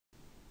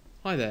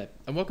Hi there,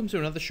 and welcome to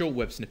another short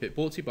web snippet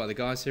brought to you by the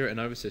guys here at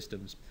Innova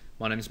Systems.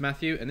 My name is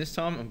Matthew, and this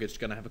time I'm just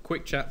going to have a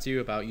quick chat to you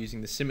about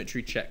using the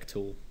symmetry check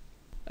tool.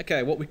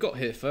 Okay, what we've got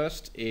here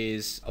first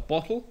is a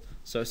bottle,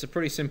 so it's a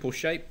pretty simple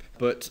shape,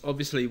 but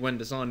obviously when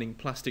designing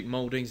plastic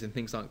mouldings and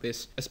things like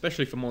this,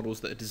 especially for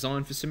models that are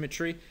designed for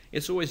symmetry,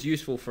 it's always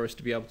useful for us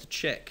to be able to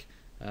check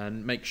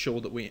and make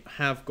sure that we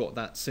have got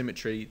that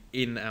symmetry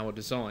in our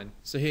design.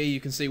 So here you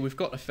can see we've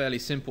got a fairly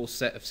simple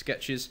set of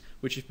sketches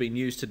which have been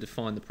used to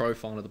define the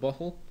profile of the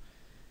bottle.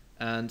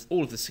 And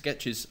all of the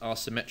sketches are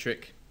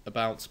symmetric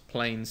about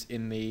planes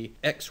in the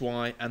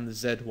XY and the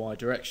ZY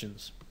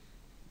directions.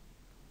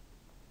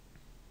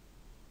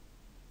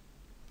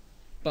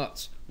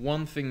 But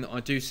one thing that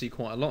I do see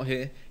quite a lot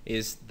here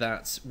is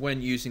that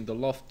when using the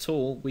loft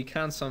tool, we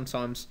can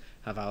sometimes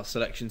have our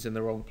selections in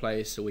the wrong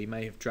place, or we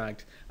may have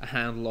dragged a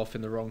handle off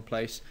in the wrong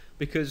place,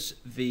 because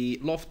the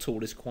loft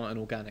tool is quite an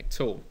organic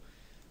tool.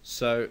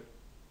 So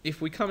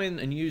if we come in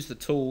and use the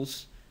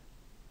tools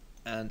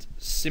and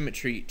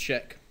symmetry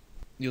check,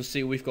 you'll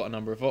see we've got a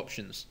number of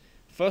options.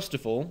 First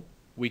of all,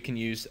 we can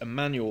use a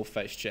manual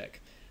face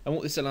check, and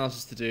what this allows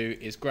us to do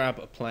is grab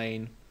a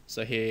plane.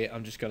 So here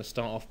I'm just going to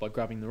start off by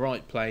grabbing the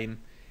right plane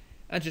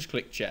and just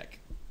click check.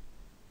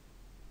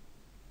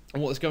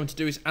 And what it's going to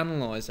do is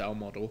analyse our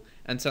model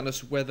and tell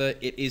us whether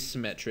it is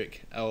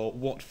symmetric or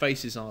what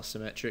faces are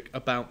symmetric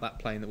about that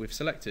plane that we've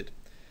selected.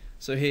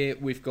 So here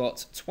we've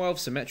got 12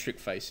 symmetric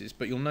faces,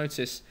 but you'll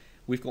notice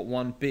we've got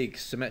one big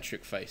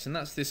symmetric face, and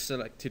that's this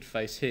selected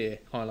face here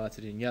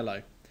highlighted in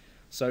yellow.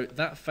 So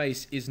that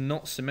face is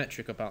not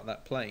symmetric about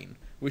that plane,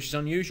 which is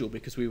unusual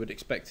because we would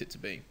expect it to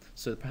be.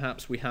 So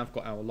perhaps we have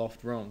got our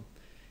loft wrong.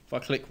 If I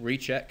click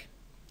recheck,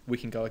 we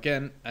can go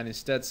again and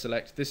instead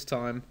select this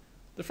time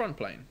the front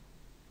plane.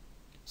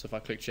 So if I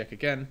click check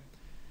again,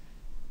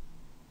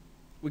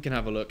 we can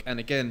have a look, and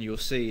again you'll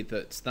see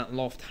that that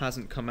loft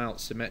hasn't come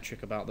out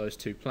symmetric about those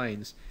two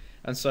planes.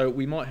 And so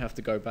we might have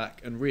to go back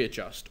and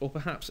readjust, or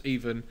perhaps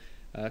even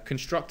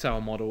construct our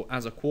model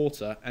as a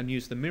quarter and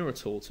use the mirror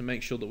tool to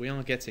make sure that we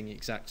are getting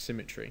exact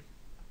symmetry.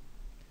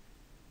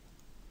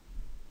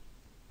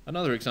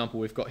 Another example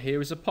we've got here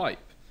is a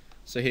pipe.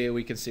 So here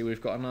we can see we've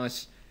got a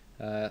nice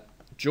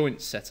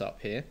joint set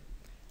up here,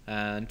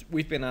 and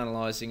we've been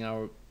analysing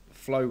our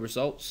flow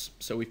results.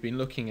 So we've been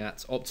looking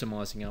at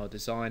optimizing our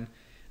design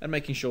and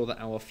making sure that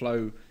our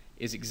flow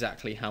is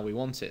exactly how we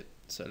want it.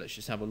 So let's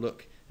just have a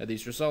look at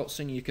these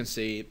results, and you can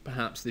see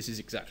perhaps this is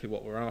exactly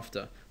what we're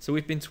after. So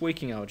we've been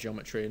tweaking our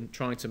geometry and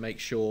trying to make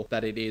sure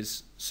that it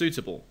is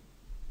suitable.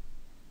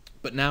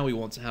 But now we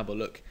want to have a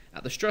look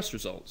at the stress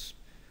results.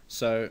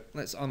 So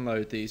let's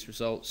unload these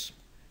results,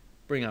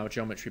 bring our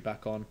geometry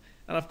back on,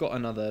 and I've got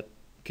another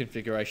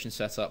configuration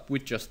set up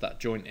with just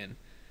that joint in.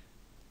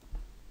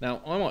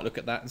 Now I might look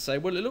at that and say,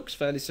 well, it looks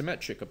fairly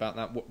symmetric about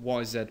that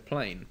YZ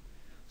plane.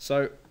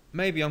 So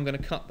maybe I'm going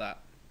to cut that.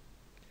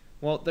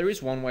 Well, there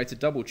is one way to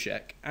double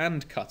check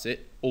and cut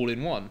it all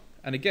in one.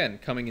 And again,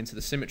 coming into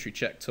the symmetry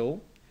check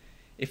tool,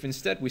 if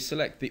instead we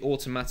select the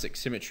automatic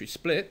symmetry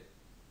split,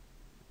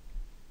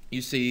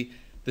 you see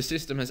the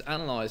system has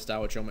analysed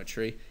our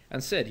geometry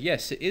and said,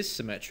 yes, it is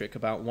symmetric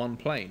about one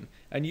plane,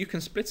 and you can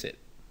split it.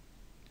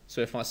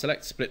 So if I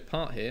select split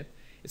part here,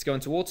 it's going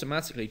to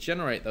automatically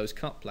generate those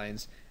cut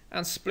planes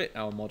and split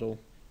our model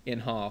in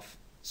half.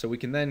 So we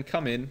can then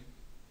come in,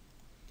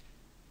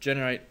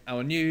 generate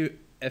our new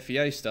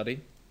FEA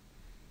study,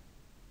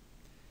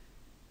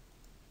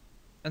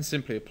 and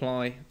simply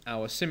apply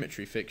our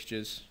symmetry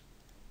fixtures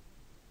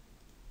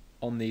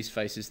on these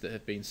faces that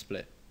have been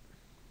split.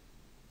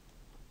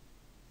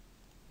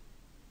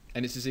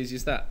 And it's as easy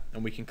as that,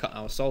 and we can cut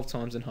our solve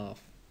times in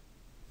half.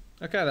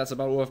 Okay, that's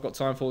about all I've got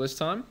time for this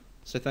time,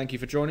 so thank you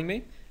for joining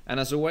me,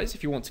 and as always,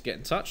 if you want to get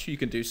in touch, you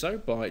can do so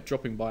by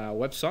dropping by our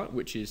website,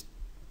 which is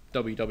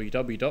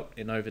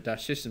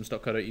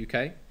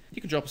www.innova-systems.co.uk.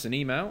 You can drop us an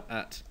email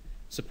at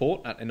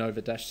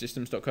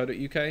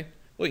support@innova-systems.co.uk,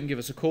 or you can give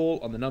us a call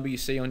on the number you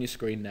see on your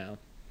screen now.